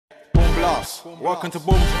Blast. Welcome to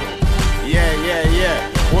Boomsville. Yeah.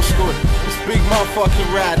 What's good? It's big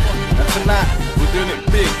motherfucking Ryde. And tonight, we're doing it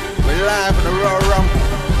big. We're live in the Royal Rumble.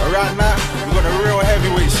 And right now, we've got the real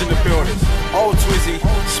heavyweights in the building. Old Twizzy,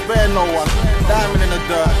 Spare No One, Diamond in the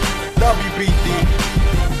Dirt, WBD.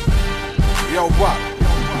 Yo, what?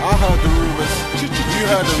 I heard the rumors. You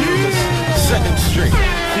heard the rumors. Set them straight.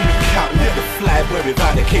 Count with the flag where we've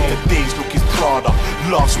had the king of days, look his Prada.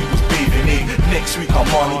 Last week was bathing in. Next week I'm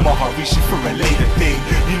Arnie Maharishi for a later day.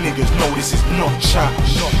 You niggas know this is not chat.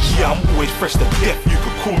 Yeah, I'm always fresh to death, you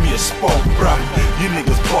could call me a spark, bruh. You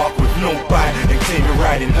niggas bark with no bite and claim you're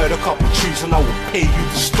riding. Heard a couple tunes and I will pay you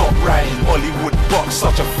to stop riding. Hollywood Buck,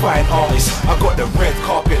 such a fine artist. I got the red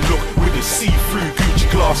carpet look with the see-through Gucci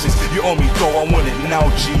glasses. You owe me though, I want it now,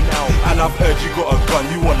 G. And I've heard you got a gun,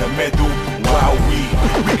 you want a medal. Wow, we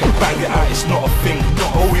can bang it out, it's not a thing.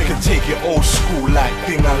 Or we can take it old school like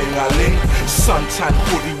ding-a-ling-a-ling. Suntan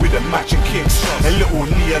hoodie with the matching kicks. A little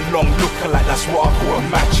neon long looker like that's what I call a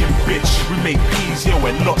matching bitch. We make peas, yeah,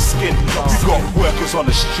 we're not skin. We got workers on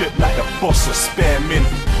the strip like the boss of Spare Mint.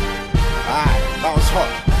 Alright, that was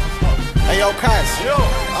hot. Hey yo, Kyzer. Yo.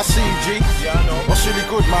 I see you, G. Yeah, I know. What's really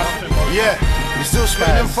good, man? Yeah. You still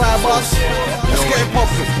spending $5 bucks? Let's get it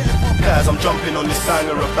poppin'. Guys, I'm jumping on this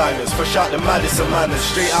banger of bangers. Fresh out the maddest of manners.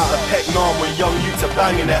 Straight out of Pecknam with young youths are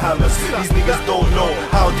banging their hammers. These niggas don't know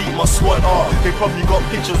how deep my squad are. They probably got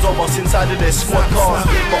pictures of us inside of their squad cars.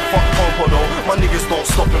 But fuck Pompo though, my niggas don't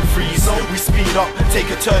stop and freeze. We speed up, take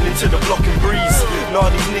a turn into the block and breeze. Nah,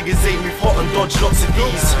 these niggas ain't move hot and dodge lots of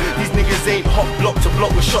these. These niggas ain't hot block to block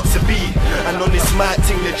with shots of B. And on this mad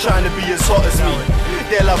thing they're trying to be as hot as me.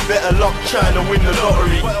 They'll have better luck trying to win the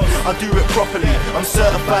lottery. I do it properly, I'm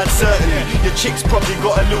certified certainly. Your chick's probably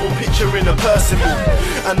got a little picture in her personally.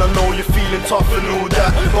 And I know you're feeling tough and all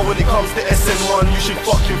that, but when it comes to SN1 you should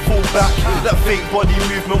fucking fall back. That fake body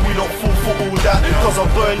movement, we don't fall for all that. Cause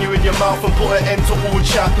I'll burn you in your mouth and put an end to all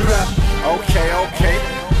chat. Okay,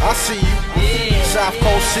 I see you. Yeah. South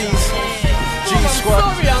Coast Seas, G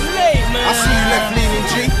Squad. Sorry I'm late, man. I see you left leaning,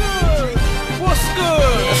 G. What's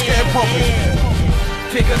good? Let's get it poppin'.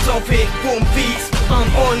 Pick a topic, boom beats, I'm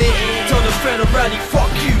on it. Tell the federati,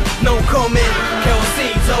 fuck you, no comment.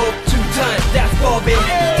 Kelce's old, 2 times, that's Bobby.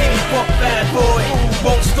 Diddy Pop bad boy,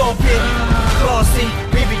 won't stop it. Classy,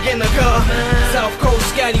 baby in the car. South Coast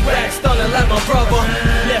scallywag, stunner like my brother.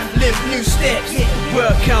 Left limp, new steps.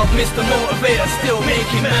 Workout, Mr. Motivator, still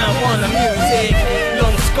making marijuana music.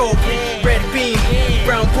 Long scope, red beam,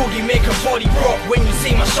 brown boogie, make a body rock when you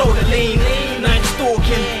see my shoulder lean. Night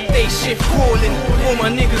stalking, day shift crawling. All my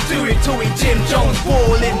niggas do it till we Jim Jones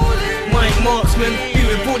ballin'. Mike Marksman, be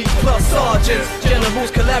with bullies plus sergeants.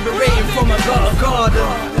 Generals collaborating from a gutter garden.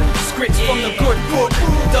 Scripts from the good book.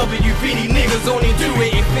 WBD niggas only do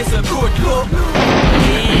it if it's a good look.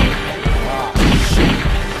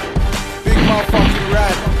 Big motherfucking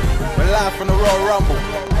Ryde. We're live from the Royal Rumble.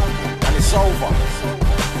 And it's over.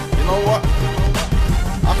 You know what?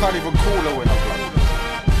 I can't even call a winner, bro.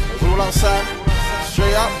 That's all I'm saying.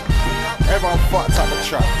 Straight up, everyone fucked up the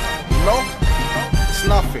track. You know? It's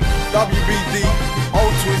nothing. WBD,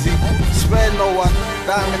 Old Twizzy, Spare No One,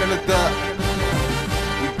 Diamond in the Dirt.